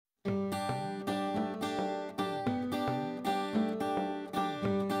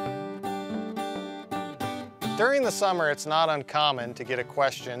During the summer, it's not uncommon to get a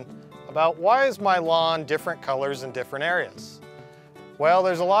question about why is my lawn different colors in different areas? Well,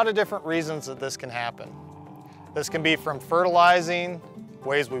 there's a lot of different reasons that this can happen. This can be from fertilizing,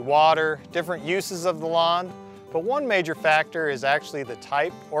 ways we water, different uses of the lawn, but one major factor is actually the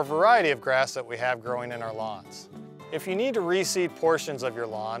type or variety of grass that we have growing in our lawns. If you need to reseed portions of your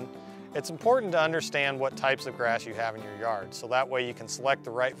lawn, it's important to understand what types of grass you have in your yard, so that way you can select the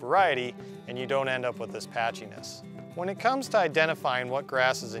right variety and you don't end up with this patchiness. When it comes to identifying what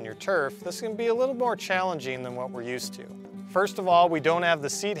grass is in your turf, this can be a little more challenging than what we're used to. First of all, we don't have the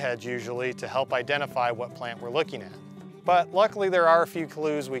seed heads usually to help identify what plant we're looking at. But luckily there are a few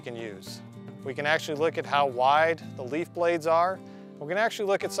clues we can use. We can actually look at how wide the leaf blades are. We can actually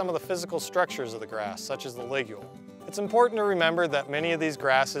look at some of the physical structures of the grass, such as the ligule. It's important to remember that many of these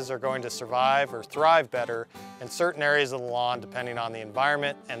grasses are going to survive or thrive better in certain areas of the lawn depending on the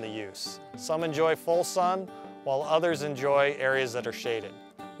environment and the use. Some enjoy full sun, while others enjoy areas that are shaded.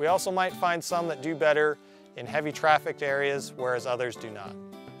 We also might find some that do better in heavy trafficked areas, whereas others do not.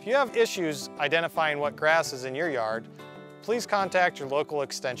 If you have issues identifying what grass is in your yard, please contact your local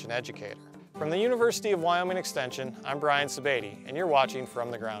extension educator. From the University of Wyoming Extension, I'm Brian Sabady, and you're watching From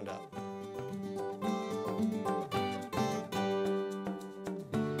the Ground Up.